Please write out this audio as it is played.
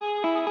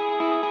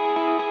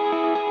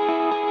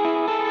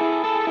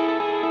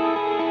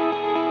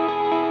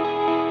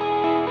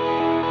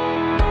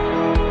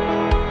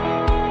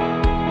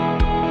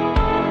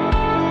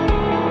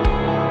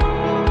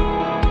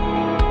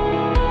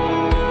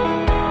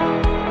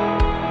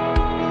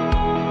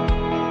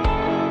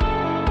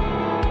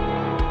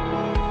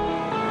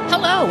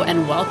Hello,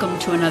 and welcome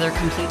to another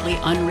completely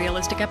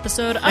unrealistic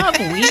episode of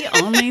We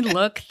Only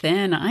Look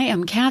Thin. I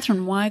am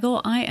Katherine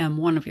Weigel. I am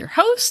one of your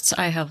hosts.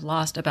 I have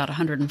lost about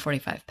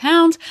 145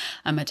 pounds.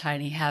 I'm a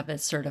Tiny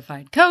Habits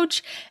certified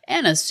coach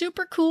and a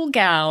super cool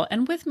gal.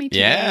 And with me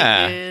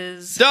today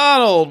is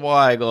Donald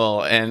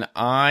Weigel, and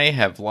I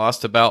have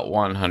lost about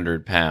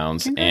 100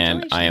 pounds.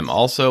 And I am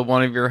also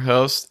one of your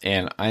hosts,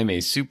 and I'm a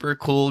super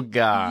cool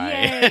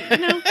guy.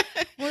 Yay.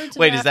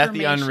 Wait, is that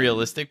the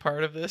unrealistic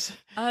part of this?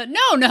 No.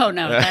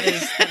 That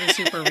is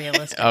super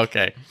realistic.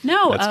 Okay.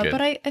 No,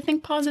 but I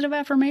think positive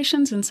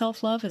affirmations and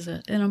self-love is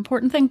an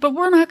important thing. But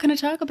we're not going to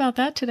talk about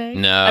that today.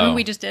 No. I mean,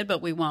 we just did,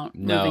 but we won't.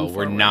 No,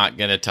 we're not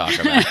going to talk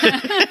about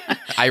it.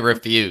 I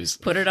refuse.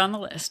 Put it on the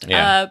list.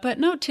 Yeah. But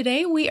no,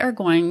 today we are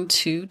going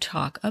to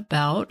talk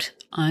about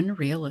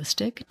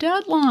unrealistic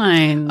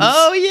deadlines.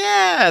 Oh,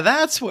 yeah.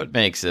 That's what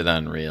makes it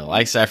unreal.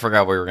 I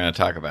forgot what we were going to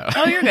talk about.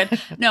 Oh, you're good.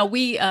 No,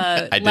 we,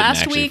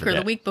 last week forget. or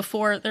the week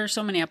before, there's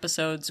so many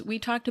episodes, we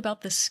talked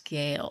about the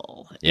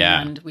scale.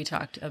 Yeah. And we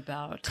talked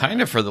about...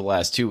 Kind of for the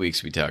last 2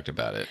 weeks we talked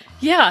about it.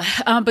 Yeah.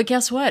 But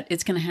guess what?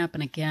 It's going to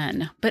happen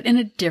again, but in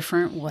a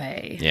different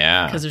way.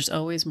 Yeah. Because there's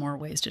always more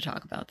ways to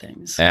talk about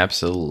things.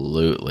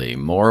 Absolutely.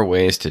 More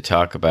ways to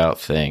talk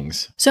about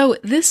things. So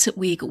this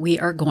week we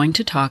are going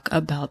to talk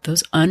about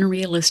those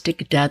unrealistic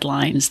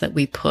deadlines that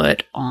we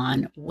put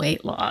on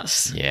weight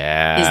loss.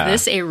 Yeah.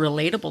 Is this a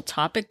relatable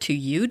topic to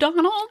you,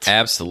 Donald?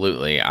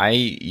 Absolutely. I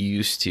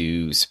used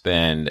to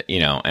spend,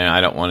 and I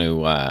don't want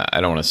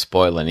to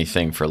spoil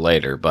anything for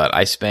later, but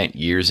I spent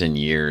years and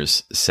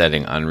years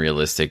setting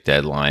unrealistic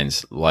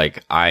deadlines.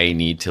 Like, I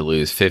need to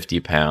lose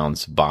 50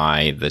 pounds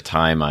by the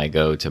time I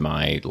go to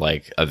my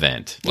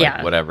event,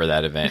 whatever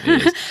that event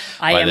is.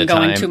 I am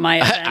going to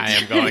my event. I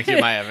am going to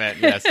my event.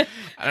 Yes.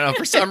 I don't know.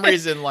 For some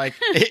reason,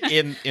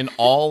 in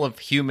all of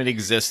human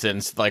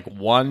existence,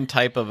 one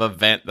type of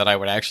event that I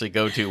would actually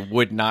go to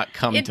would not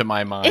come to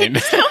my mind.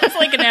 It sounds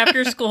like an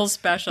after-school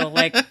special.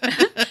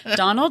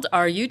 Donald,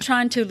 are you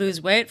trying to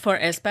lose weight for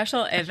a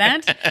special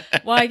event?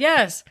 Why,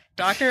 yes,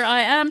 Doctor,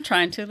 I am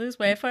trying to lose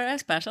weight for a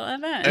special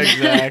event.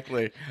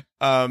 Exactly.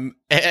 And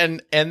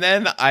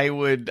then I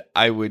would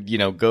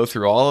go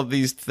through all of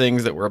these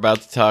things that we're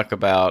about to talk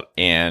about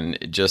and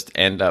just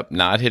end up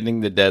not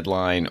hitting the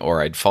deadline,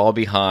 or I'd fall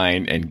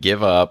behind and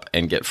give up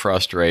and get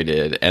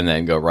frustrated and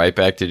then go right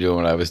back to doing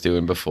what I was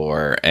doing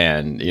before.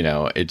 And,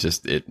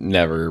 it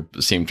never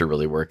seemed to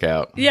really work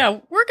out. Yeah,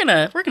 we're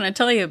gonna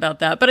tell you about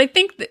that. But I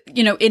think that,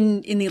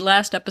 in the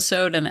last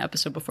episode and the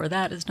episode before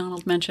that, as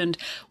Donald mentioned,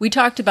 we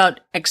talked about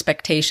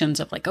expectations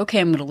of okay,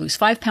 I'm going to lose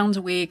 5 pounds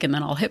a week and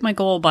then I'll hit my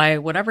goal by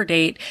whatever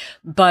date.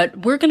 But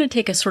we're going to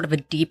take a sort of a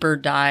deeper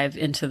dive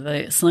into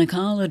the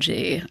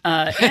psychology.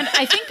 And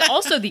I think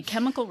also the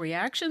chemical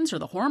reactions or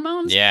the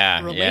hormones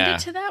related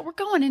to that. We're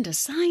going into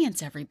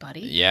science,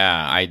 everybody.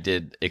 Yeah, I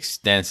did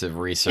extensive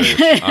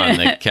research on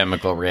the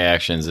chemical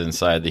reactions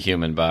inside the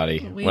human body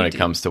when it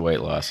comes to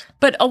weight loss.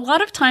 But a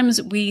lot of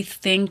times we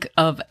think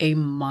of a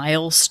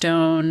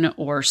milestone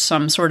or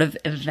some sort of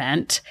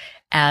event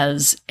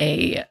as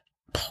a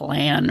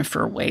plan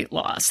for weight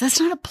loss. That's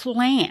not a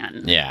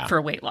plan for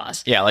weight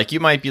loss. Yeah, you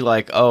might be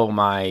oh,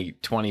 my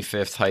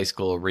 25th high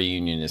school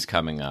reunion is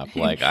coming up.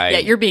 Yeah,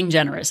 you're being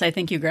generous. I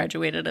think you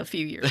graduated a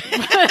few years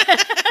ago.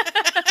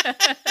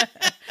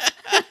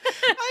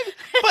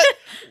 But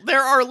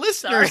there are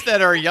listeners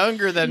that are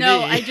younger than me.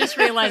 No, I just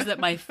realized that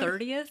my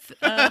 30th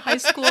high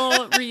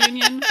school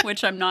reunion,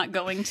 which I'm not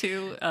going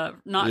to,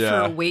 not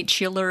for weight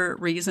chiller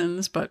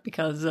reasons, but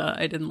because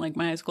I didn't like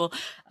my high school.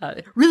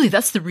 Really,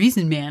 that's the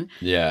reason, man.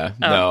 Yeah.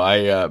 No,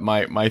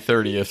 my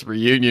 30th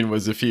reunion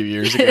was a few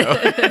years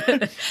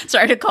ago.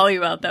 Sorry to call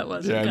you out. That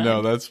wasn't Yeah,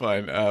 no, that's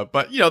fine.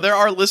 But, there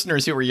are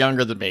listeners who are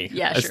younger than me.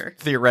 Yeah, sure.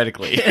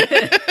 Theoretically.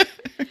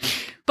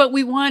 But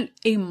we want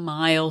a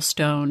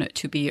milestone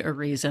to be a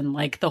reason,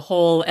 the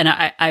whole, and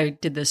I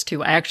did this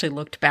too. I actually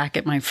looked back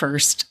at my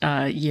first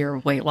year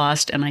of weight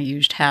loss and I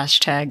used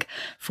hashtag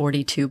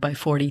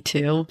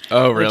 42by42.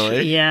 Oh,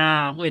 really?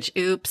 Which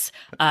oops.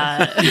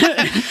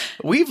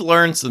 We've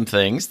learned some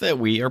things that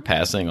we are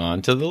passing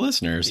on to the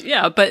listeners.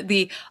 Yeah, but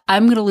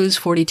I'm going to lose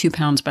 42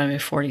 pounds by my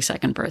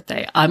 42nd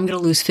birthday. I'm going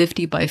to lose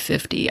 50 by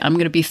 50. I'm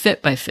going to be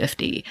fit by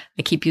 50.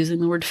 I keep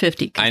using the word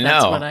 50. I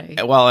know.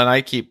 And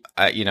I keep,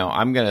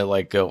 I'm going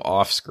to go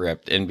off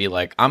script and be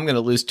I'm going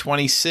to lose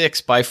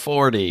 26 by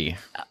 40.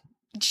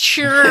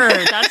 Sure,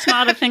 that's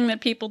not a thing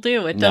that people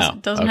do. It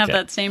doesn't have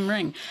that same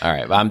ring. All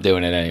right, well, I'm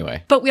doing it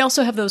anyway. But we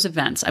also have those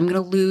events. I'm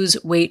going to lose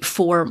weight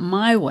for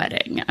my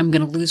wedding. I'm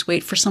going to lose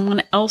weight for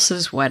someone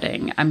else's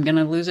wedding. I'm going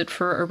to lose it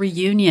for a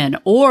reunion.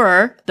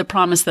 Or the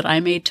promise that I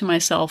made to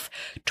myself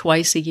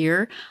twice a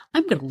year,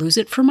 I'm going to lose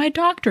it for my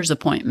doctor's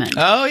appointment.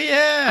 Oh,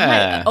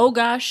 yeah. Oh,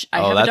 gosh, I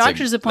have a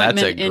doctor's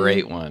appointment that's a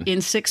great one.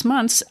 In 6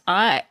 months.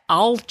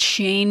 I'll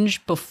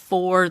change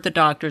before the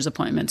doctor's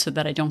appointment so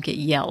that I don't get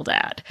yelled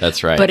at.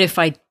 That's right. But if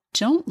I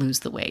don't lose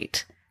the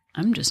weight,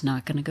 I'm just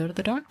not going to go to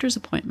the doctor's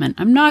appointment.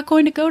 I'm not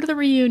going to go to the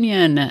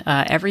reunion.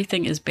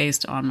 Everything is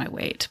based on my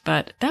weight.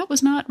 But that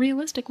was not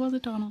realistic, was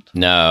it, Donald?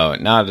 No,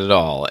 not at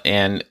all.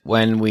 And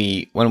when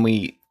we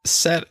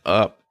set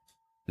up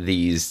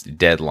these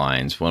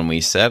deadlines, when we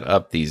set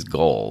up these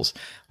goals,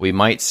 we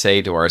might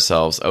say to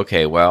ourselves,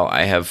 okay, well,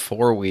 I have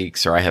 4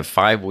 weeks or I have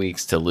 5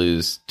 weeks to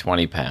lose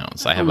 20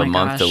 pounds. I have a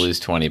month to lose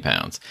 20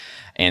 pounds.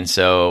 And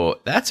so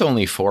that's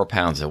only 4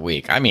 pounds a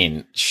week. I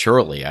mean,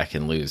 surely I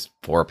can lose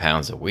 4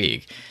 pounds a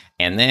week.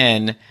 And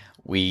then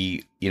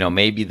we,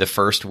 maybe the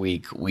first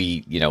week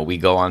we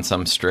go on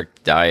some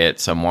strict diet,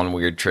 some one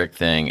weird trick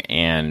thing,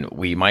 and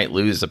we might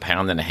lose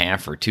 1.5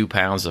 pounds or 2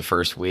 pounds the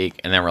first week.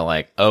 And then we're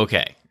like,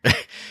 okay.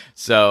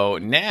 So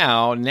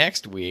now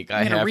next week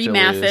I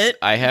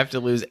have to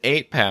lose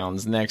 8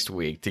 pounds next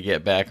week to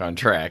get back on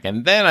track.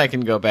 And then I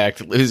can go back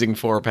to losing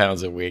 4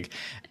 pounds a week.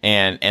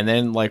 And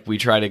then like we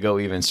try to go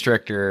even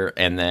stricter,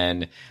 and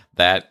then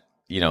that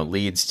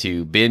leads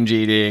to binge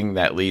eating,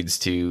 that leads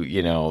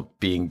to,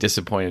 being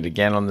disappointed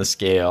again on the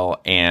scale.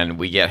 And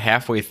we get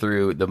halfway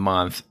through the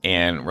month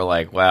and we're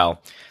like,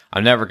 well,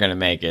 I'm never going to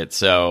make it.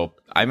 So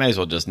I may as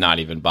well just not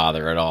even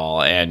bother at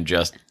all and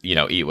just,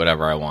 eat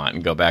whatever I want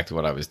and go back to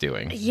what I was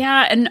doing.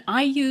 Yeah. And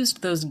I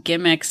used those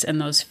gimmicks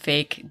and those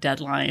fake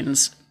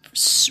deadlines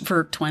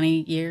for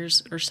 20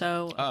 years or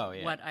so. Oh,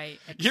 yeah.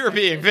 You're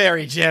being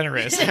very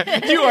generous.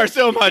 You are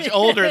so much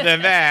older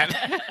than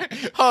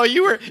that. Oh,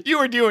 you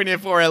were doing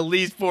it for at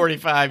least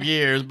 45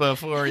 years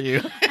before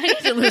you. I need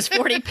to lose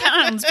 40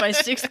 pounds by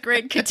 6th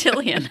grade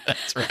cotillion.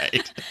 That's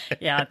right.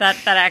 Yeah,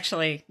 that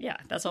actually,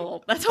 that's a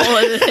whole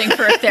other thing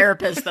for a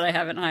therapist that I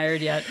haven't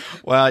hired yet.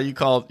 Well, you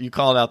called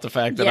out the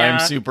fact that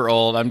I'm super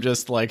old. I'm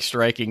just like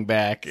striking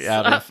back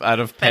out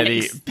of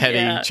petty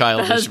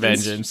childish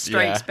vengeance.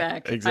 Strikes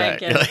back.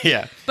 Exactly.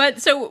 Yeah.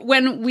 But so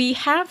when we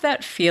have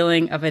that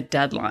feeling of a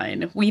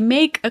deadline, we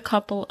make a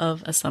couple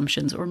of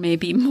assumptions, or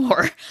maybe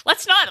more.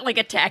 Let's not like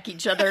attack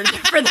each other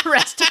for the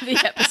rest of the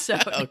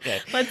episode.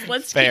 Okay.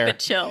 Let's keep it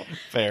chill.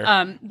 Fair.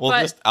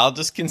 I'll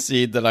just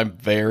concede that I'm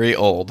very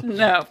old.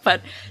 No,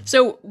 but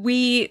so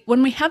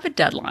when we have a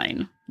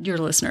deadline, dear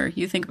listener,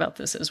 you think about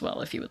this as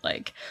well if you would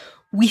like.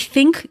 We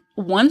think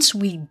once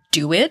we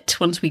do it,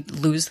 once we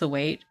lose the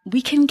weight,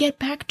 we can get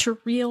back to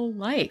real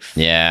life.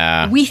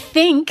 Yeah. We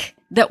think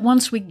that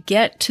once we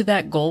get to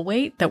that goal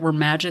weight that we're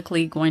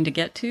magically going to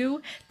get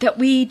to, that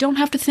we don't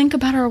have to think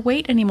about our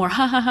weight anymore.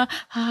 Ha ha ha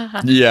ha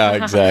ha. Yeah,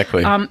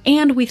 exactly.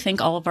 And we think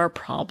all of our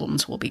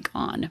problems will be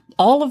gone.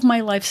 All of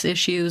my life's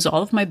issues,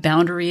 all of my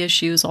boundary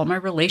issues, all my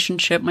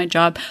relationship, my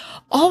job,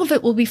 all of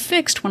it will be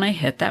fixed when I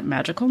hit that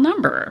magical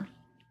number.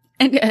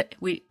 And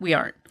we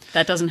aren't.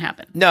 That doesn't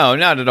happen. No,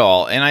 not at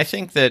all. And I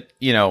think that,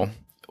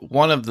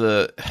 one of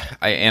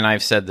and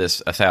I've said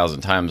this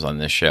 1,000 times on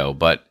this show,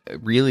 but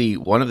really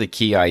one of the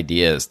key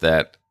ideas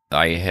that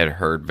I had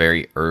heard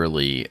very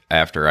early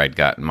after I'd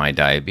gotten my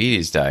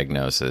diabetes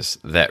diagnosis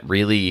that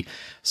really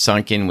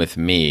sunk in with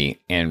me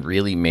and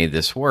really made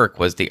this work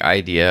was the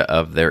idea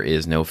of there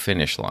is no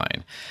finish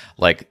line.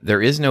 Like,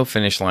 there is no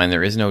finish line.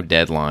 There is no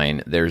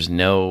deadline. There's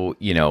no,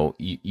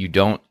 you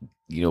don't,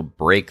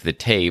 break the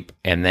tape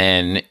and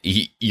then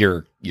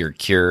you're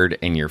cured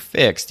and you're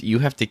fixed. You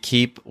have to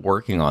keep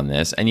working on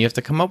this, and you have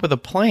to come up with a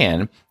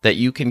plan that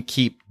you can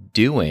keep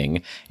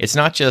doing. It's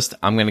not just,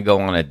 I'm going to go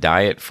on a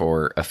diet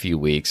for a few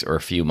weeks or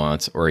a few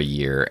months or a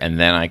year, and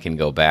then I can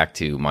go back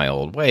to my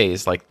old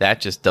ways. Like, that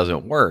just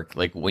doesn't work.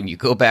 Like, when you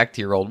go back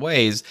to your old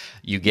ways,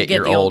 you get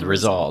your old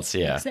results.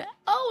 Yeah.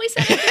 We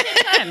said it at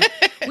the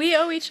time. We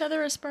owe each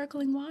other a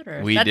sparkling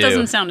water. That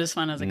doesn't sound as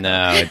fun as a Coke.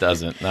 No, it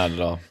doesn't. Not at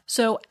all.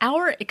 So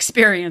our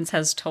experience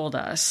has told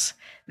us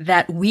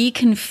that we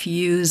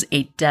confuse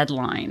a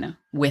deadline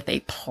with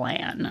a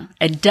plan.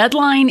 A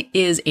deadline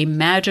is a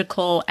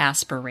magical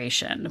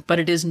aspiration, but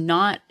it is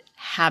not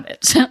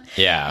habits.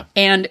 Yeah.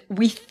 And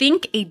we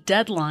think a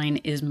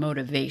deadline is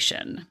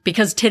motivation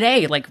because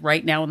today, like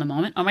right now in the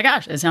moment, oh my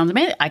gosh, it sounds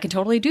amazing. I could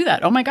totally do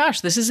that. Oh my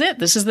gosh, this is it.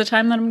 This is the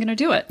time that I'm going to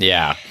do it.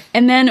 Yeah.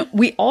 And then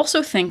we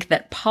also think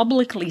that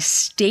publicly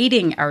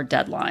stating our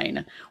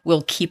deadline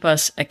will keep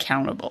us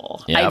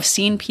accountable. Yep. I've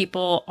seen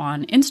people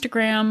on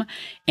Instagram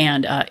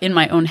and in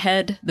my own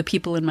head, the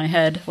people in my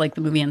head, like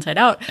the movie Inside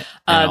Out.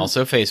 And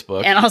also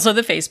Facebook. And also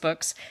the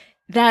Facebooks,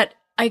 that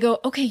I go,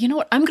 okay, you know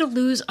what? I'm going to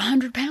lose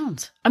 100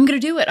 pounds. I'm going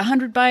to do it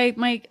 100 by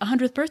my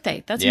 100th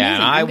birthday. That's amazing.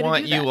 Yeah, I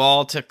want you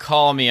all to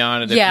call me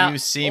on it if you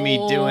see me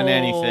doing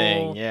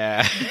anything.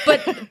 Yeah.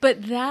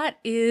 But that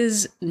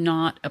is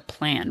not a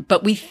plan.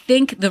 But we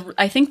think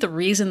I think the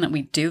reason that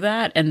we do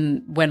that,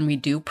 and when we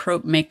do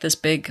make this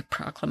big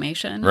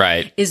proclamation,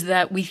 right, is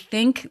that we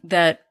think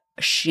that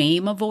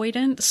shame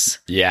avoidance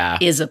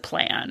is a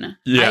plan.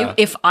 Yeah.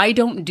 If I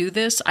don't do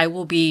this, I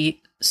will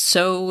be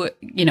so,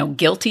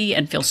 guilty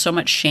and feel so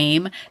much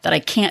shame that I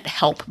can't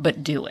help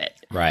but do it.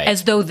 Right.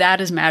 As though that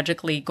is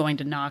magically going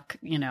to knock,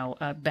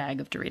 a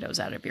bag of Doritos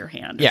out of your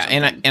hand. Yeah.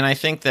 And I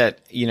think that,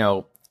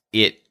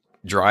 it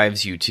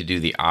drives you to do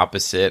the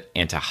opposite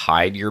and to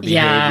hide your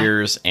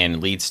behaviors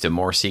and leads to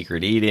more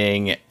secret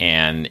eating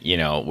and,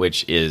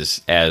 which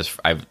is, as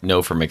I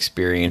know from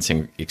experience,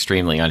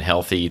 extremely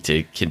unhealthy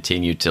to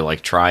continue to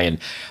like try and,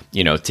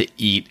 to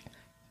eat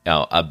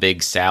a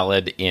big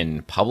salad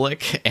in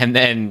public and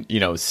then,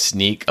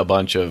 sneak a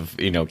bunch of,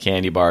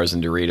 candy bars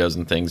and Doritos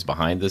and things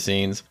behind the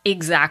scenes.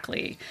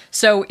 Exactly.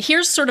 So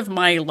here's sort of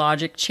my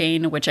logic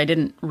chain, which I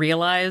didn't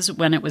realize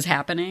when it was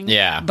happening.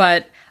 Yeah.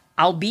 But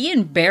I'll be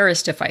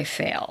embarrassed if I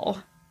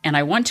fail. And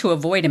I want to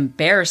avoid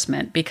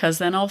embarrassment because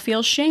then I'll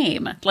feel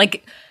shame.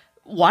 Like,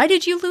 why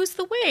did you lose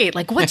the weight?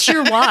 Like, what's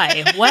your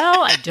why?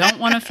 Well, I don't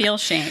want to feel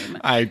shame.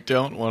 I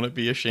don't want to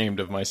be ashamed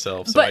of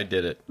myself, so I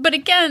did it. But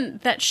again,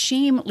 that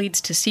shame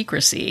leads to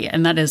secrecy.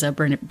 And that is a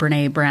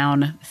Brene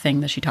Brown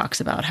thing that she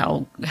talks about,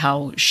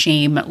 how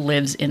shame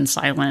lives in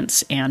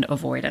silence and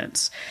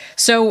avoidance.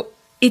 So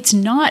it's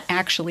not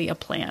actually a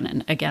plan.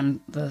 And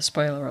again, the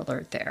spoiler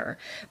alert there.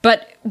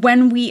 But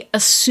when we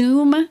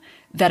assume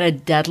that a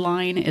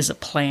deadline is a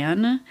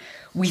plan,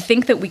 we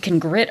think that we can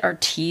grit our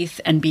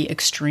teeth and be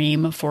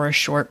extreme for a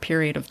short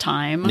period of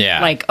time. Yeah.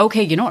 Like,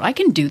 okay, you know what? I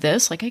can do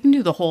this. Like, I can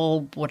do the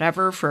whole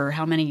whatever for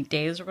how many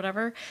days or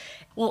whatever.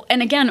 Well,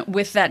 and again,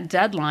 with that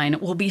deadline,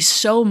 we'll be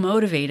so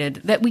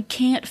motivated that we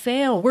can't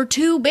fail. We're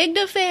too big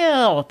to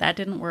fail. That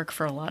didn't work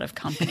for a lot of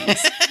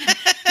companies.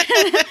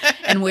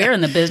 And we're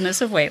in the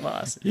business of weight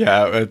loss.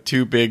 Yeah,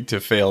 too big to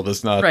fail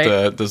does not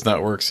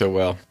work so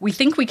well. We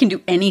think we can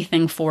do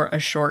anything for a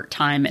short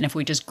time, and if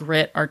we just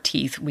grit our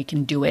teeth, we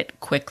can do it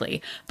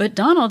quickly. But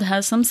Donald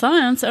has some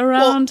science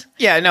around.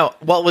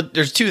 Well,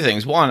 there's two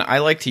things. One, I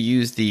like to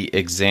use the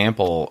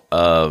example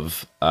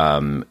of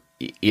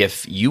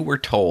if you were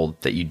told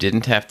that you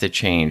didn't have to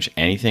change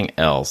anything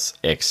else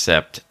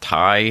except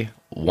tie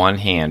one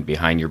hand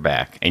behind your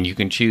back, and you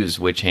can choose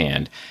which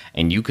hand,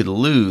 and you could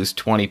lose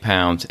 20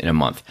 pounds in a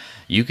month.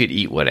 You could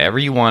eat whatever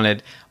you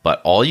wanted,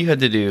 but all you had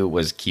to do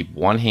was keep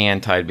one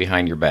hand tied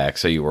behind your back,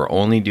 so you were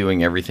only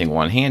doing everything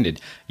one-handed.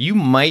 You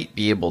might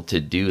be able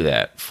to do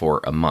that for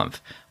a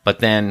month. But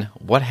then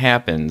what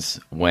happens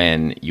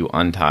when you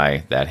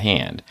untie that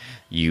hand?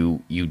 You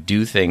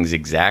do things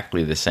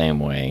exactly the same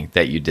way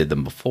that you did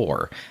them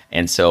before.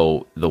 And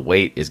so the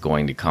weight is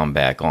going to come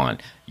back on.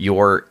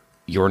 You're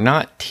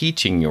not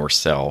teaching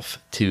yourself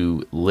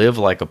to live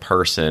like a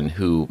person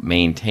who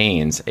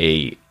maintains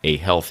a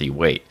healthy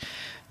weight.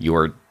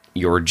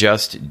 You're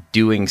just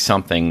doing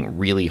something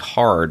really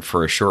hard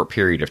for a short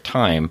period of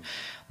time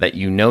that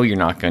you know you're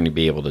not going to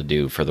be able to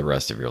do for the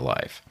rest of your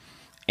life.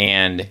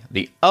 And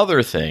the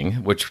other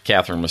thing, which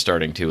Catherine was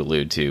starting to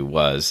allude to,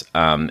 was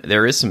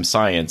there is some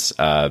science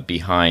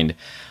behind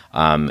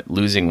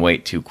losing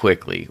weight too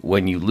quickly.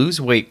 When you lose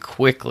weight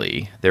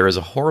quickly, there is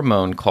a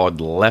hormone called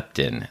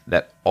leptin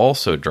that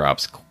also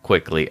drops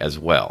quickly as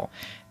well.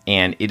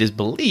 And it is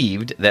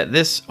believed that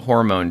this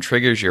hormone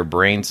triggers your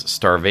brain's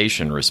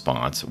starvation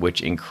response,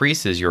 which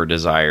increases your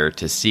desire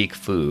to seek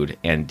food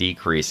and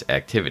decrease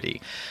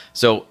activity.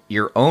 So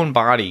your own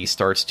body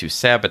starts to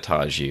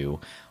sabotage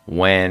you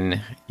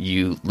when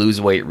you lose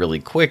weight really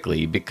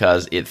quickly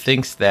because it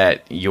thinks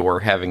that you're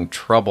having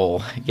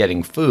trouble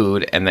getting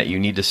food and that you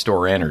need to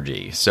store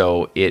energy.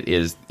 So it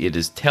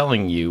is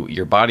telling you,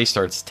 your body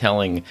starts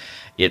telling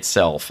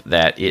itself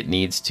that it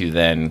needs to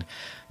then,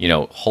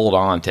 hold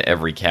on to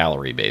every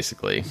calorie,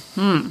 basically.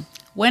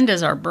 When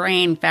does our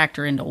brain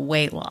factor into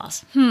weight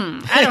loss?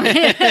 I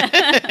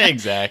don't know.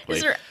 Exactly.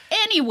 Is there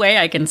any way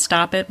I can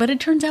stop it? But it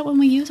turns out when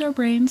we use our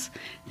brains,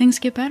 things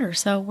get better.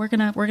 So we're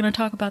gonna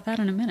talk about that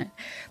in a minute.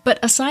 But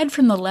aside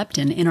from the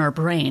leptin in our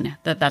brain,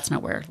 that's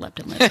not where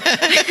leptin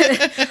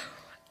lives.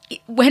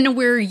 When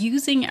we're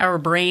using our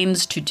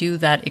brains to do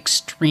that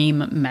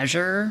extreme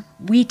measure,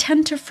 we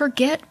tend to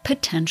forget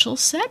potential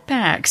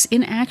setbacks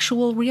in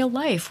actual real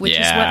life, which is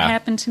what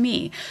happened to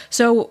me.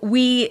 So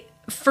we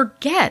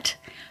forget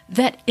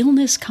that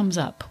illness comes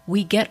up.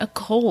 We get a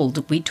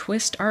cold. We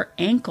twist our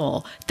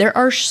ankle. There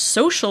are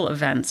social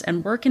events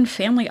and work and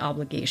family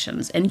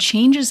obligations and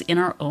changes in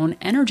our own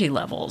energy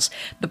levels.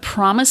 The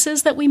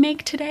promises that we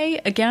make today,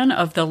 again,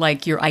 of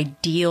your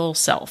ideal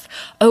self.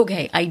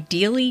 Okay,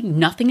 ideally,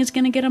 nothing is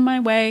going to get in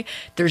my way.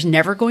 There's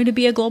never going to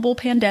be a global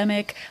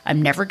pandemic.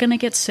 I'm never going to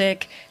get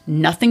sick.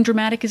 Nothing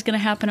dramatic is going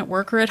to happen at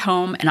work or at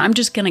home. And I'm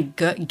just going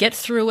to get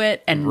through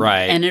it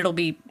and it'll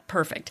be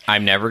perfect.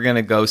 I'm never going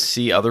to go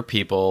see other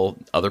people.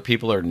 Other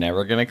people are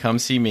never going to come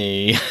see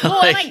me.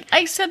 Well,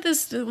 I said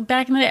this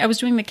back in the day. I was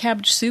doing the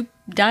cabbage soup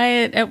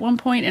diet at one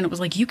point, and it was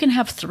like, you can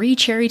have 3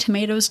 cherry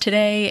tomatoes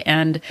today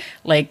and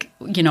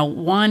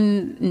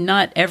 1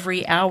 nut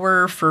every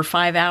hour for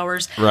 5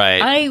 hours. Right.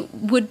 I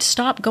would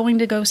stop going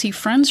to go see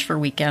friends for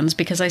weekends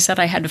because I said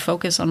I had to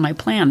focus on my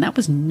plan. That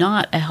was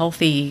not a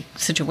healthy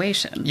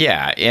situation.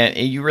 Yeah, and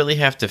you really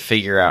have to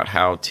figure out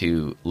how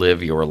to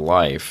live your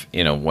life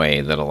in a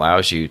way that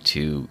allows you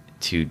to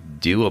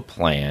do a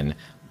plan,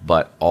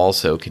 but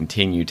also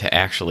continue to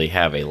actually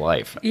have a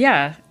life.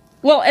 Yeah.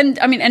 Well,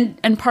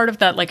 and part of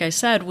that, like I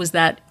said, was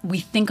that we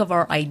think of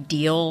our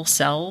ideal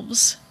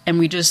selves And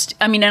we just,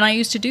 I mean, and I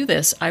used to do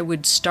this. I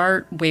would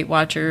start Weight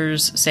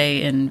Watchers,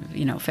 say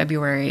in,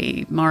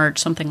 February, March,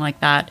 something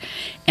like that.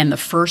 And the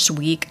first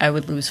week I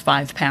would lose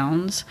 5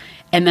 pounds.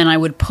 And then I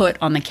would put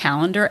on the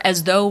calendar,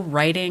 as though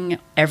writing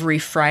every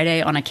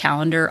Friday on a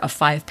calendar a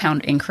 5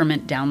 pound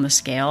increment down the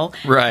scale.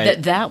 Right.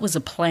 That was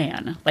a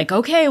plan. Like,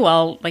 okay,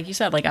 well, like you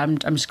said, like I'm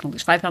just going to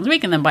lose 5 pounds a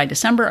week. And then by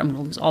December, I'm going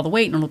to lose all the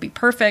weight and it'll be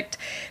perfect.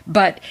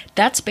 But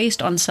that's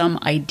based on some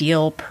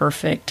ideal,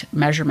 perfect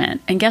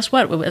measurement. And guess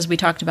what? As we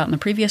talked about in the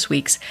previous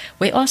weeks,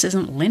 weight loss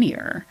isn't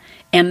linear.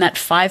 And that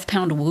 5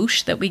 pound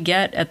whoosh that we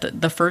get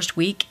at the first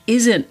week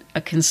isn't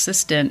a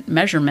consistent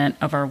measurement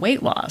of our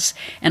weight loss.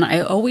 And I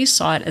always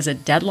saw it as a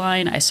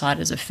deadline. I saw it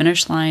as a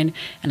finish line.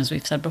 And as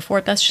we've said before,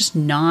 that's just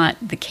not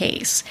the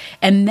case.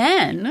 And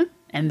then,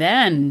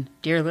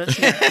 dear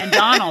listener, and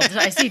Donald,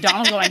 I see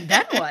Donald going,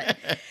 then what?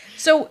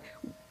 So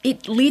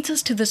it leads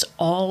us to this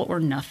all or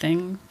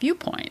nothing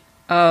viewpoint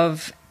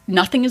of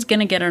nothing is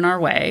going to get in our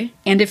way.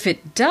 And if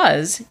it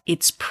does,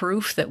 it's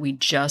proof that we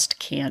just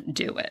can't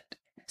do it.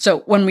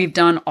 So when we've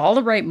done all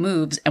the right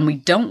moves and we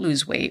don't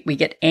lose weight, we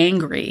get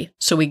angry.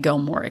 So we go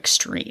more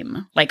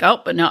extreme. Like,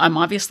 oh, but no, I'm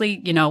obviously,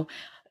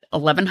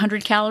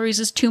 1,100 calories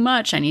is too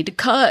much. I need to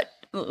cut,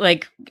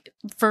 like,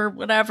 for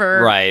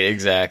whatever. Right,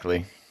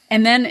 exactly.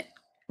 And then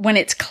when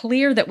it's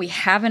clear that we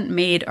haven't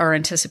made our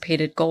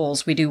anticipated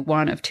goals, we do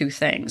one of two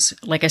things.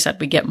 Like I said,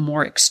 we get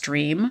more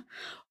extreme,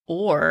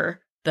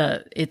 or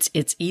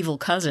its evil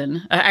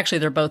cousin. Actually,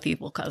 they're both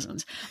evil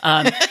cousins.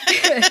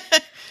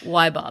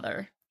 Why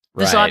bother?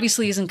 This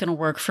obviously isn't going to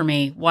work for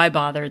me. Why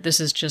bother? This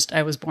is just,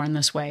 I was born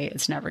this way.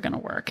 It's never going to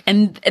work.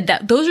 And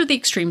those are the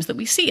extremes that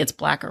we see. It's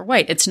black or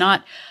white. It's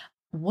not,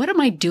 what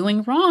am I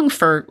doing wrong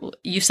for,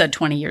 you said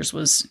 20 years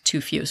was too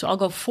few, so I'll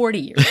go 40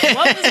 years.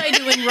 What was I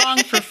doing wrong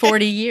for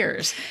 40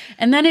 years?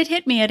 And then it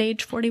hit me at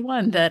age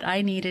 41 that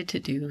I needed to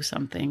do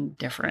something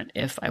different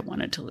if I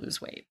wanted to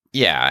lose weight.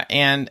 Yeah.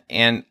 And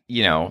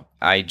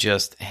I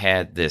just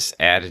had this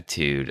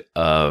attitude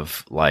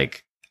of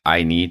like,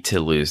 I need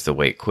to lose the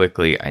weight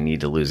quickly. I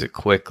need to lose it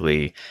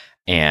quickly.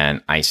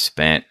 And I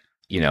spent,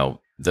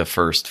 the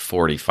first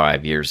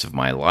 45 years of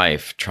my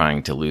life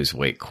trying to lose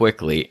weight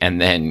quickly, and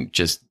then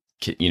just,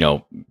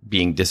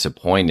 being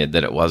disappointed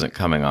that it wasn't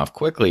coming off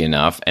quickly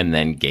enough, and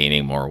then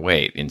gaining more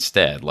weight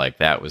instead. Like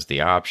that was the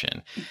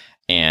option.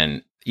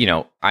 And,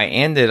 I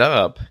ended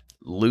up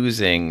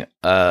losing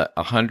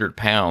 100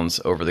 pounds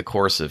over the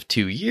course of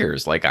 2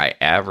 years. Like I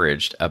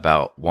averaged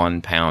about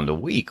 1 pound a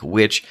week,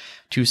 which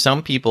to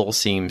some people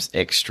seems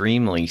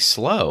extremely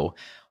slow.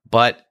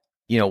 But,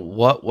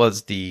 what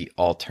was the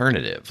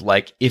alternative?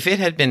 Like if it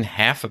had been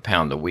half a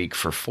pound a week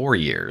for 4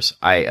 years,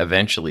 I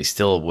eventually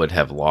still would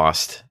have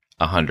lost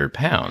 100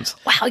 pounds.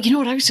 Wow. You know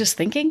what I was just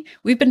thinking?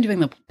 We've been doing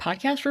the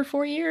podcast for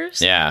 4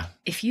 years. Yeah.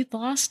 If you'd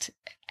lost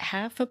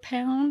half a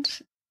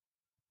pound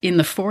in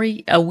the 4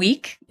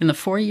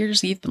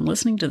 years you've been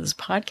listening to this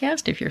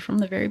podcast, if you're from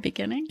the very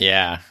beginning.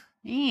 Yeah.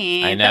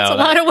 I know. That's a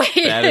lot of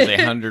weight. That is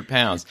 100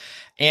 pounds.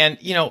 And,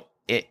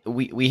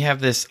 we have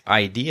this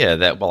idea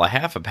that, well, a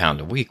half a pound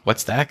a week,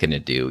 what's that going to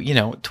do?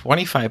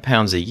 25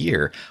 pounds a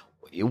year.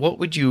 What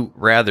would you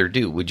rather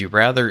do? Would you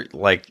rather,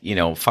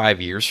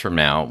 5 years from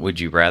now, would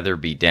you rather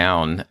be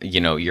down,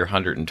 your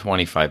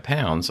 125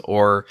 pounds,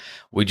 or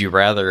would you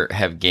rather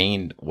have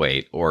gained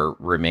weight or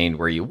remained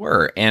where you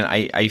were? And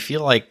I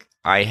feel like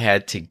I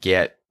had to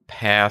get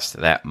past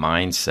that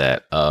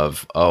mindset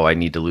of, oh, I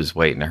need to lose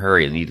weight in a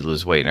hurry. I need to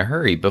lose weight in a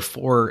hurry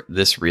before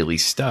this really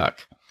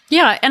stuck.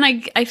 Yeah. And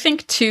I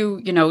think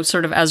too,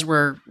 sort of as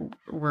we're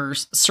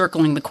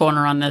circling the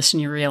corner on this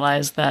and you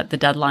realize that the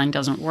deadline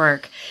doesn't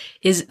work,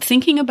 is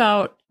thinking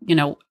about,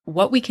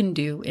 what we can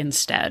do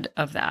instead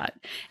of that.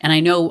 And I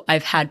know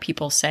I've had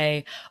people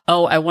say,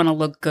 oh, I want to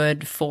look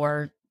good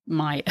for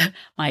my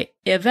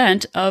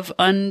event of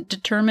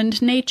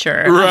undetermined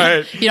nature.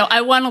 Right.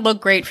 I want to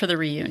look great for the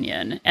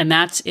reunion. And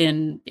that's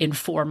in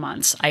 4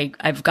 months.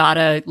 I've got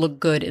to look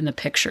good in the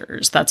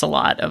pictures. That's a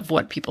lot of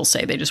what people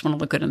say. They just want to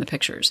look good in the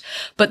pictures.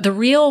 But the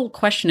real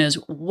question is,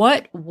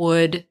 what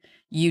would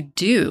you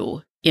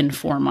do in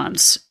 4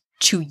 months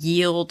to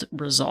yield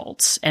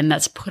results? And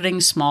that's putting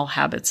small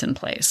habits in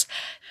place.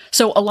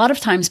 So a lot of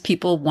times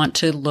people want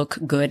to look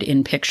good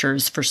in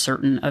pictures for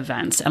certain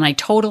events, and I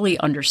totally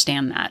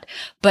understand that.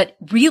 But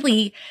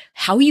really,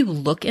 how you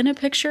look in a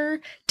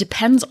picture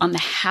depends on the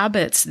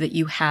habits that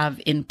you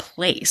have in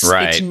place.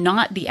 Right. It's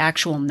not the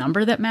actual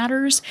number that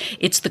matters.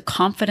 It's the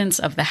confidence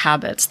of the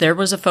habits. There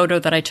was a photo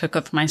that I took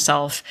of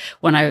myself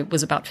when I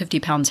was about 50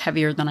 pounds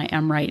heavier than I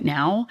am right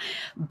now,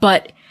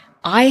 but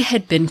I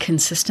had been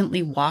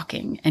consistently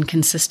walking and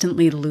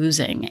consistently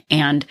losing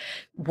and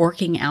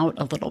working out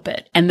a little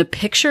bit. And the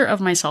picture of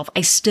myself,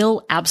 I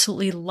still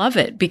absolutely love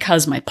it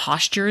because my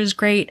posture is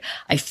great.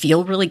 I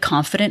feel really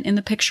confident in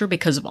the picture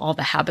because of all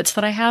the habits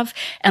that I have.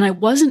 And I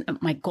wasn't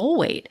at my goal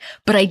weight,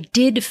 but I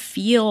did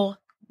feel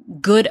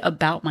good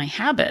about my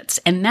habits.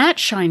 And that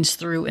shines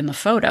through in the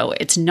photo.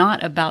 It's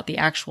not about the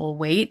actual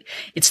weight.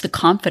 It's the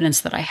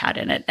confidence that I had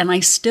in it. And I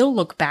still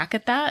look back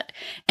at that.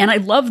 And I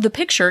love the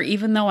picture,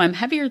 even though I'm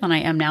heavier than I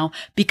am now,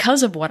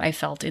 because of what I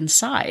felt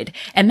inside.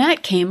 And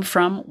that came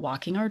from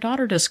walking our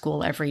daughter to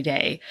school every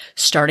day,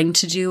 starting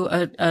to do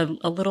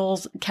a little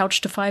Couch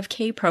to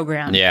 5K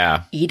program,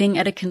 eating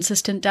at a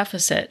consistent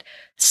deficit,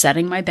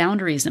 setting my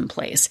boundaries in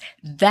place.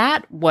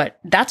 That's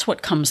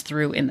what comes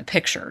through in the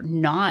picture,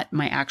 not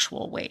my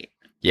actual weight.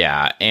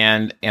 Yeah,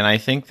 and I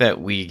think that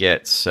we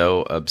get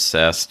so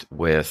obsessed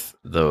with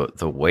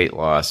the weight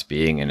loss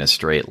being in a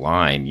straight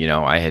line. You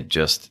know, I had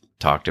just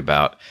talked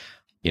about,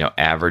 you know,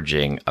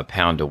 averaging a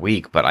pound a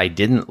week, but I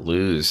didn't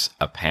lose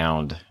a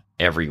pound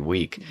every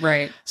week.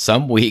 Right.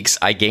 Some weeks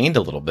I gained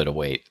a little bit of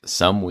weight.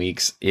 Some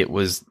weeks it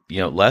was, you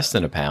know, less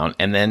than a pound.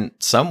 And then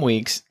some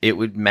weeks it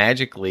would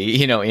magically,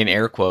 you know, in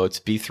air quotes,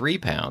 be 3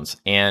 pounds.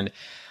 And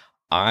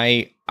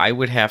I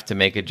would have to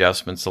make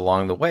adjustments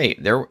along the way.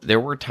 There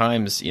were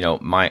times, you know,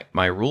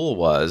 my rule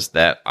was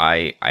that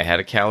I had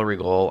a calorie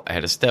goal, I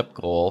had a step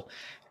goal,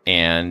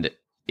 and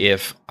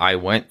if I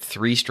went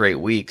 3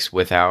 straight weeks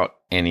without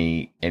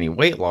any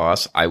weight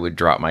loss, I would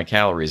drop my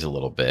calories a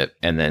little bit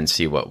and then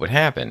see what would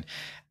happen.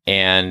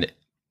 And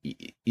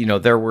you know,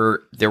 there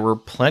were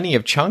plenty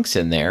of chunks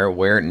in there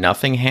where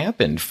nothing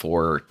happened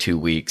for 2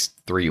 weeks,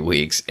 3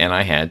 weeks, and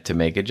I had to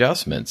make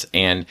adjustments.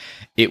 And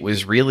it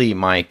was really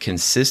my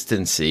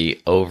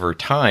consistency over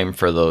time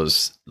for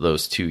those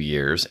 2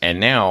 years. And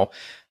now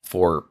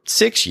for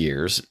 6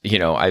 years, you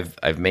know,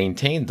 I've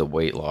maintained the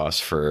weight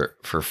loss for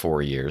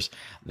 4 years.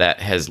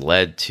 That has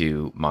led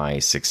to my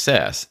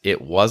success.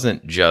 It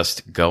wasn't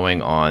just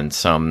going on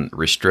some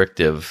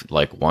restrictive,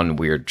 like one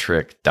weird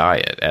trick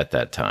diet at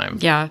that time.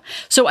 Yeah.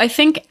 So I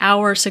think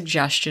our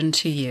suggestion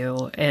to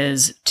you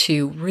is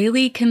to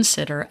really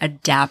consider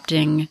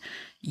adapting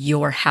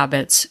your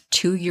habits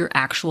to your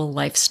actual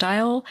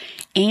lifestyle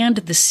and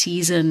the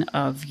season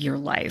of your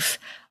life.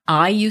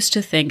 I used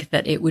to think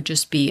that it would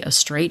just be a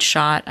straight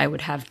shot. I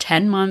would have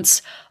 10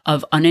 months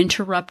of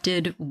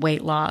uninterrupted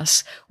weight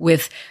loss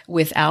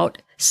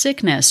without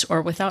sickness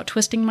or without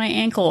twisting my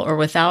ankle or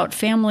without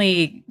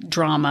family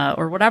drama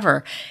or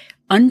whatever.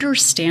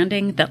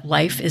 Understanding that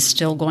life is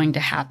still going to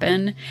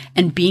happen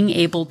and being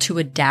able to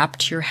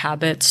adapt your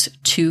habits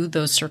to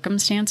those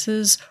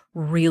circumstances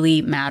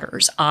really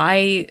matters.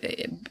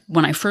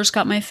 When I first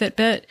got my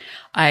Fitbit,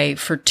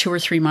 for 2 or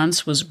 3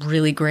 months was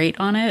really great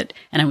on it.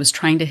 And I was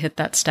trying to hit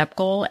that step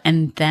goal.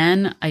 And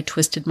then I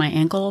twisted my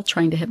ankle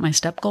trying to hit my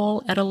step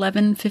goal at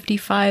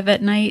 11:55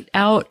 at night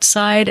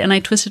outside. And I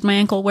twisted my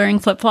ankle wearing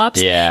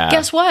flip-flops. Yeah.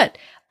 Guess what?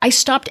 I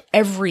stopped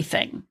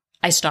everything.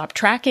 I stopped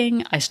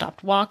tracking. I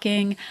stopped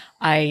walking.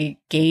 I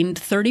gained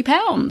 30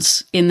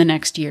 pounds in the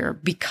next year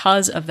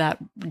because of that,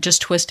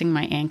 just twisting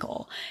my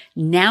ankle.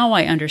 Now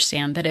I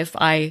understand that if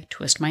I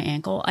twist my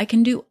ankle, I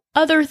can do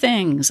other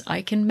things.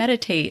 I can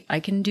meditate. I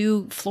can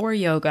do floor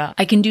yoga.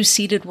 I can do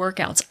seated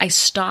workouts. I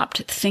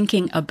stopped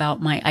thinking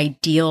about my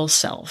ideal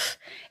self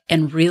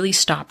and really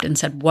stopped and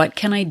said, what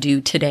can I do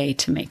today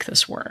to make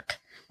this work?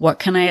 What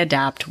can I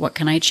adapt? What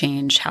can I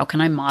change? How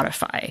can I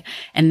modify?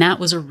 And that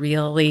was a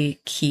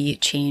really key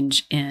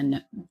change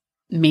in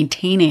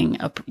maintaining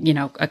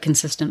a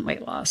consistent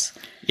weight loss.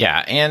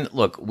 Yeah. And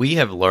look, we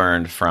have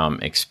learned from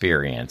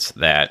experience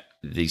that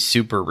the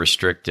super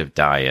restrictive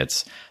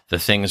diets, the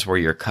things where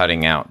you're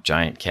cutting out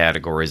giant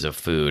categories of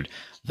food,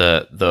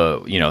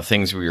 the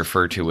things we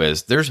refer to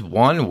as there's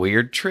one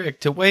weird trick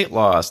to weight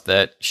loss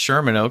that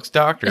Sherman Oaks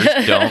doctors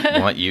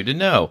don't want you to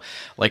know.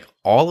 Like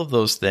all of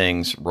those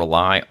things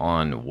rely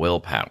on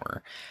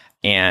willpower,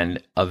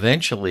 and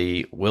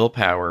eventually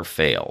willpower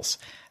fails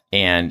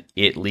and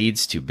it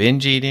leads to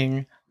binge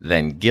eating,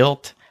 then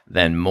guilt,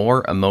 then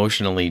more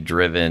emotionally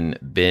driven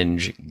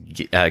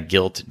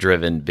guilt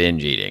driven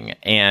binge eating.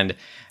 And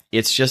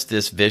it's just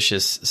this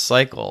vicious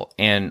cycle.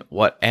 And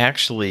what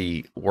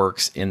actually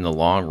works in the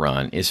long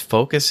run is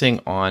focusing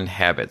on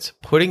habits,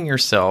 putting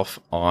yourself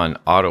on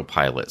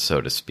autopilot,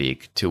 so to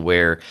speak, to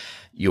where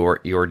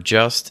you're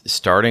just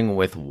starting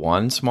with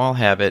one small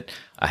habit,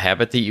 a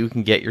habit that you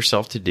can get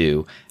yourself to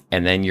do,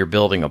 and then you're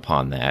building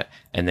upon that,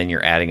 and then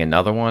you're adding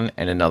another one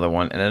and another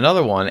one and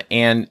another one,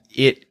 and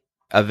it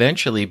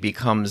eventually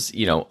becomes,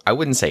 I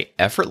wouldn't say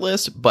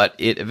effortless, but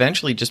it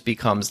eventually just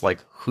becomes like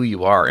who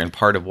you are and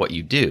part of what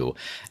you do.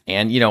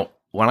 And,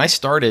 when I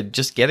started,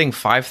 just getting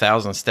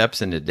 5,000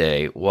 steps in a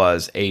day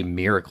was a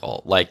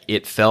miracle. Like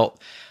it felt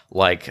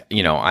like,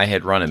 I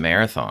had run a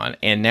marathon,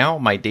 and now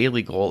my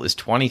daily goal is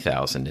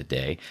 20,000 a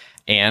day.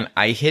 And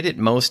I hit it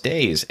most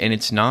days, and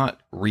it's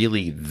not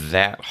really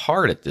that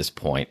hard at this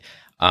point.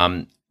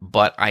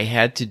 But I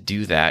had to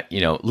do that,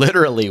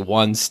 literally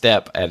one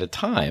step at a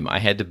time. I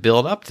had to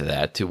build up to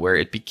that to where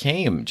it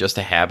became just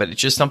a habit.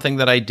 It's just something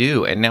that I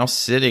do. And now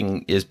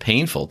sitting is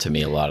painful to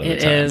me a lot of the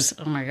time. It is.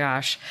 Oh my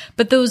gosh.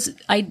 But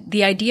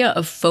the idea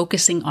of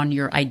focusing on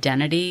your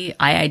identity,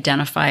 I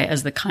identify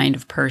as the kind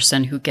of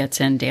person who gets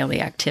in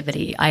daily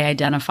activity. I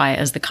identify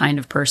as the kind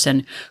of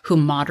person who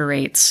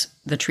moderates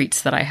the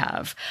treats that I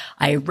have.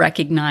 I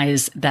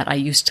recognize that I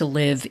used to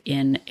live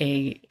in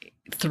a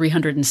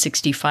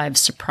 365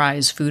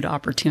 surprise food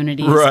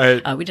opportunities.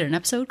 Right. We did an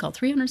episode called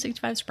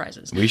 365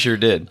 Surprises. We sure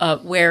did.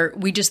 Where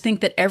we just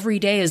think that every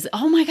day is,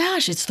 oh my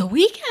gosh, it's the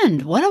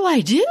weekend. What do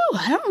I do?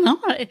 I don't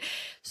know.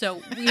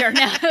 So we are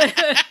now.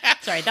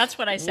 Sorry, that's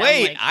what I sound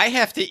Wait, like. I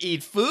have to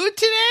eat food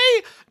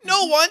today?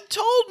 No one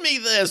told me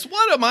this.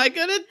 What am I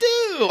going to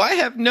do? I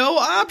have no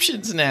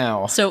options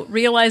now. So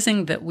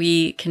realizing that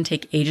we can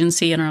take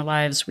agency in our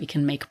lives, we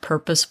can make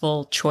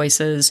purposeful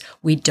choices.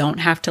 We don't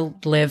have to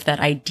live that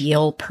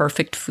ideal,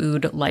 perfect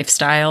food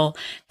lifestyle,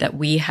 that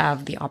we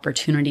have the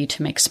opportunity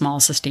to make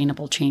small,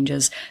 sustainable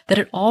changes, that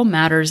it all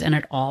matters and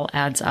it all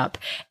adds up.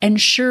 And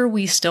sure,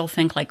 we still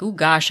think like, oh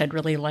gosh, I'd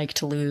really like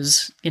to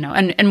lose,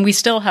 and we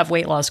still have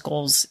weight loss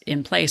goals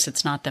in place.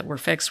 It's not that we're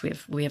fixed.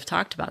 We have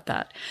talked about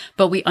that,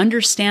 but we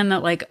understand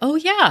that like, oh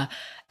yeah,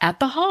 at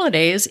the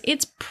holidays,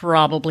 it's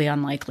probably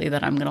unlikely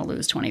that I'm going to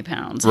lose 20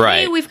 pounds.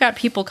 Right. Hey, we've got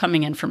people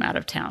coming in from out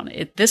of town.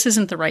 This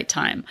isn't the right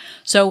time.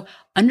 So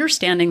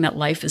understanding that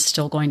life is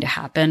still going to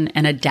happen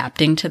and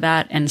adapting to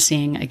that and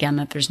seeing again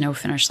that there's no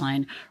finish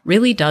line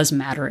really does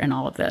matter in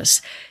all of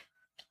this.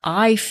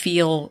 I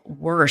feel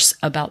worse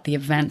about the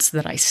events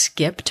that I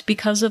skipped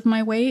because of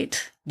my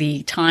weight.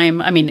 The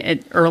time,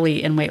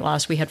 early in weight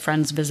loss, we had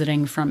friends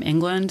visiting from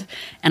England,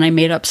 and I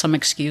made up some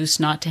excuse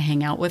not to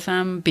hang out with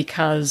them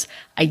because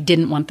I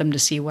didn't want them to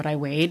see what I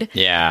weighed.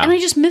 Yeah. And I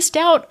just missed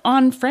out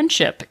on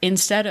friendship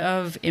instead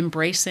of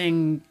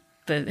embracing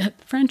the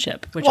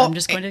friendship, which I'm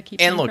just going to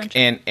keep saying. And look,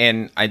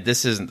 and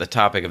this isn't the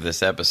topic of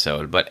this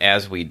episode, but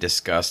as we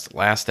discussed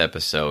last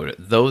episode,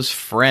 those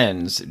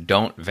friends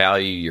don't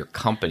value your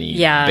company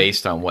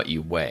based on what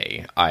you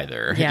weigh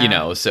either.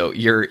 Yeah. So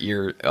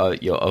you're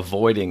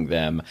avoiding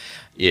them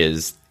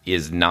is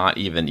not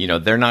even,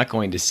 they're not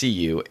going to see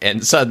you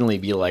and suddenly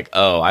be like,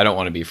 oh, I don't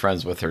want to be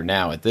friends with her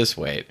now at this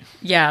weight.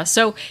 Yeah.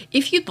 So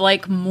if you'd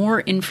like more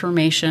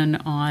information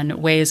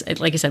on ways,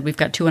 like I said, we've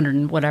got 200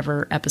 and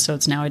whatever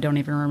episodes now. I don't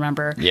even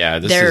remember. Yeah.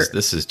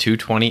 This is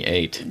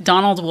 228.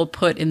 Donald will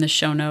put in the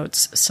show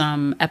notes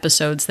some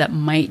episodes that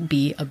might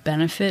be a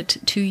benefit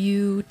to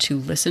you to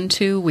listen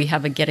to. We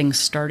have a Getting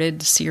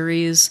Started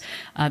series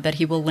that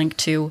he will link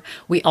to.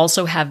 We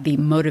also have the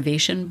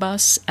Motivation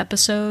Bus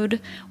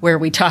episode where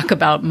we talk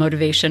about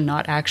motivation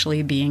not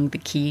actually being the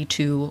key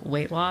to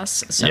weight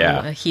loss.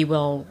 So he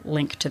will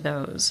link to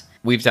those.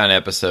 We've done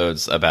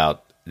episodes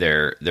about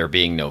there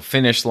being no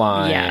finish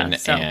line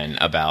and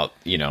about,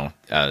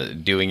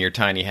 doing your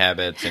tiny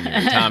habits and your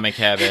atomic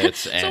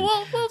habits. And so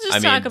we'll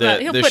just talk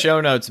about it. The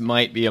show notes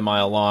might be a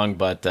mile long,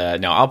 but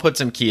no, I'll put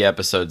some key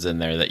episodes in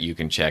there that you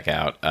can check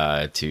out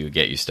to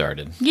get you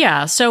started.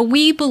 Yeah. So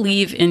we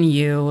believe in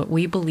you.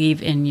 We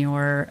believe in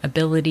your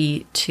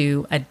ability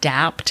to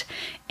adapt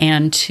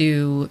and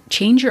to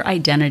change your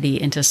identity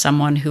into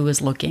someone who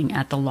is looking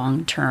at the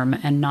long term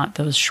and not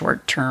those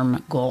short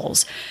term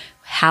goals.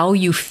 How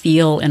you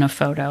feel in a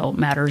photo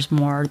matters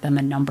more than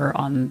the number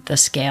on the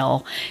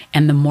scale.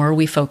 And the more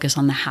we focus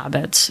on the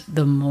habits,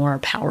 the more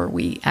power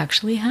we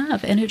actually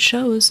have. And it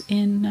shows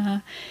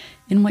in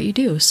what you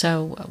do.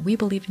 So we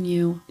believe in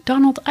you.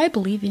 Donald, I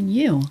believe in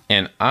you.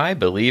 And I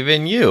believe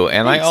in you.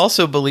 And Thanks. I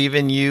also believe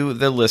in you,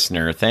 the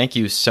listener. Thank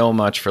you so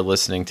much for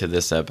listening to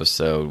this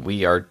episode.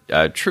 We are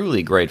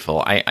truly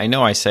grateful. I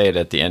know I say it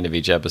at the end of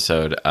each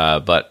episode,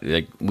 but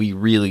we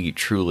really,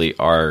 truly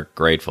are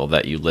grateful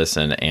that you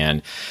listen.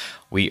 And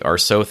we are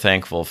so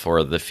thankful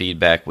for the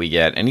feedback we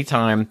get.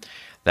 Anytime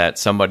that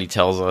somebody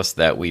tells us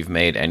that we've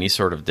made any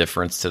sort of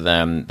difference to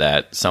them,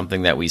 that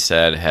something that we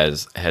said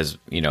has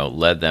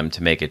led them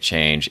to make a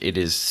change, it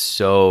is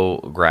so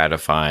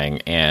gratifying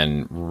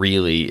and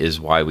really is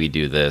why we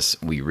do this.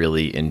 We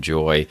really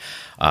enjoy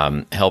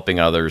helping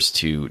others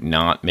to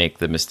not make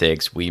the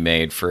mistakes we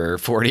made for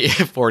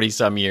 40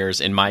 some years,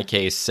 in my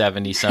case,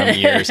 70 some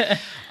years,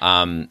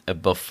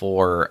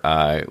 before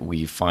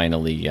we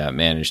finally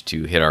managed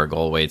to hit our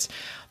goal weights.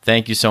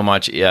 Thank you so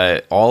much.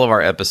 All of our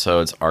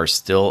episodes are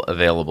still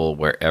available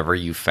wherever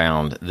you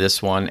found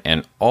this one,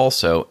 and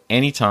also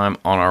anytime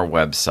on our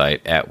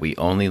website at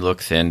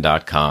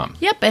weonlylookthin.com.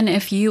 Yep, and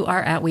if you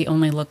are at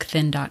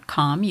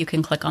weonlylookthin.com, you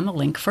can click on the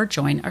link for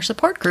Join Our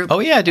Support Group. Oh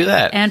yeah, do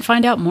that. And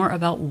find out more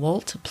about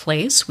Wolt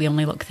Place, We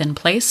Only Look Thin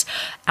Place,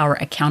 our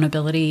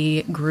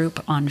accountability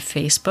group on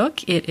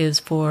Facebook. It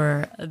is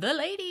for the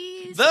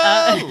ladies.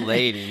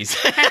 Ladies.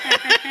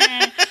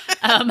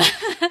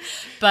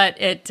 But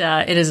it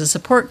is a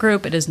support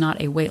group. It is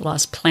not a weight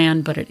loss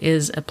plan, but it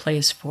is a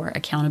place for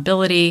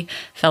accountability,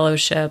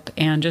 fellowship,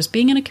 and just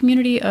being in a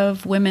community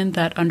of women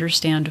that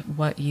understand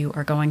what you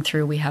are going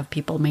through. We have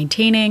people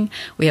maintaining.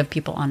 We have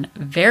people on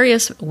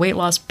various weight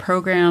loss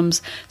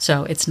programs.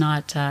 So it's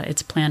not,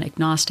 it's plan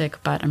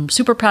agnostic, but I'm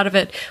super proud of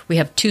it. We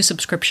have 2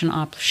 subscription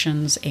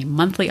options, a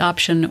monthly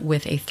option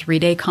with a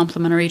 3-day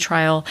complimentary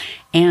trial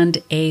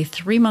and a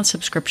 3-month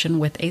subscription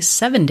with a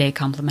 7-day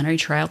complimentary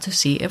trial to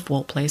see if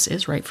Wolt Place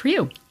is right for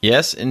you.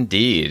 Yes,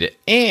 indeed.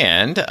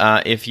 And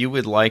if you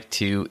would like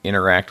to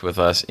interact with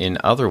us in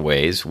other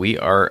ways, we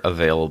are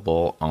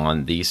available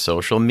on the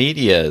social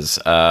medias,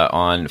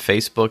 on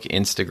Facebook,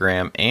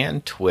 Instagram,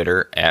 and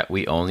Twitter at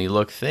We Only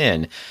Look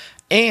Thin.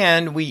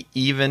 And we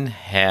even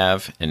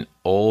have an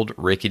old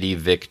rickety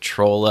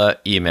Victrola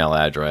email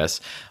address,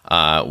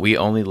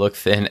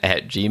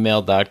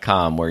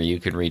 weonlylookthin@gmail.com, where you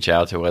can reach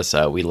out to us.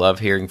 We love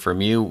hearing from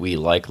you. We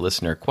like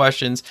listener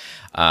questions.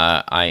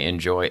 I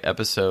enjoy, I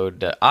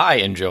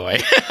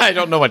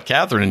don't know what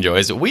Catherine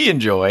enjoys. We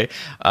enjoy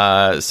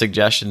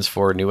suggestions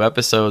for new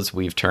episodes.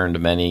 We've turned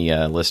many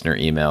listener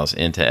emails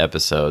into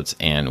episodes,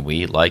 and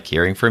we like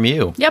hearing from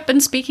you. Yep,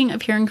 and speaking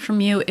of hearing from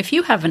you, if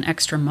you have an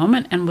extra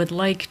moment and would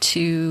like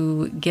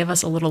to give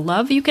us a little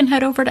love, you can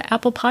head over to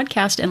Apple Podcast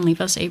and leave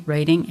us a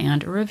rating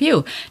and a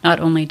review. Not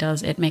only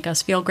does it make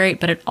us feel great,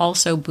 but it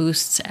also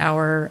boosts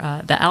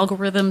our the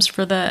algorithms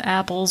for the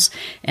apples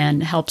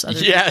and helps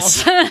other people.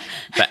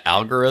 The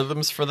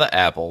algorithms for the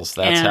apples.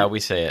 That's how we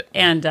say it.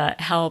 And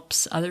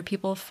helps other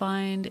people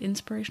find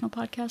inspirational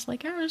podcasts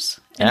like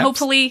ours. And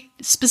hopefully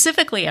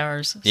specifically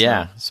ours. So.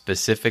 Yeah,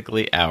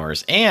 specifically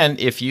ours. And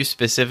if you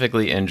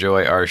specifically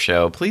enjoy our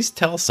show, please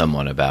tell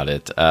someone about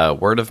it.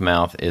 Word of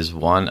mouth is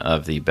one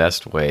of the best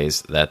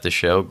ways that the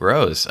show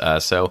grows.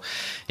 So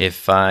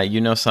if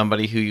you know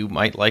somebody who you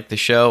might like the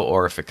show,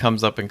 or if it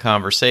comes up in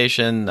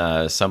conversation,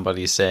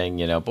 somebody's saying,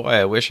 boy,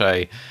 I wish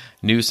I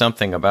knew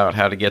something about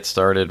how to get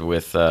started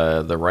with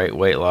the right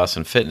weight loss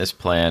and fitness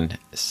plan,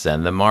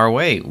 send them our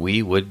way.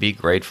 We would be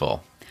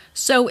grateful.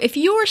 So if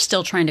you're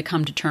still trying to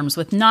come to terms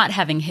with not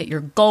having hit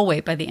your goal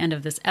weight by the end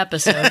of this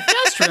episode,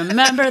 just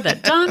remember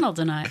that Donald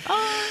and I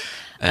are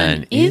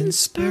an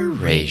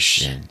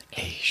inspiration.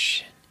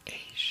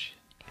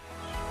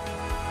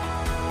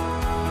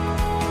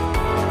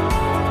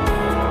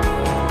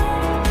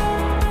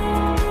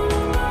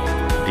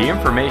 The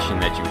information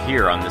that you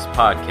hear on this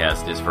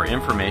podcast is for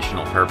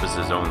informational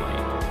purposes only.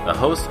 The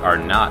hosts are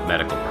not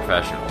medical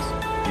professionals.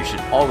 You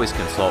should always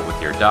consult with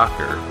your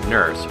doctor,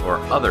 nurse, or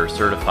other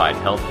certified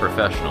health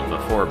professional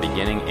before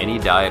beginning any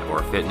diet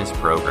or fitness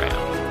program.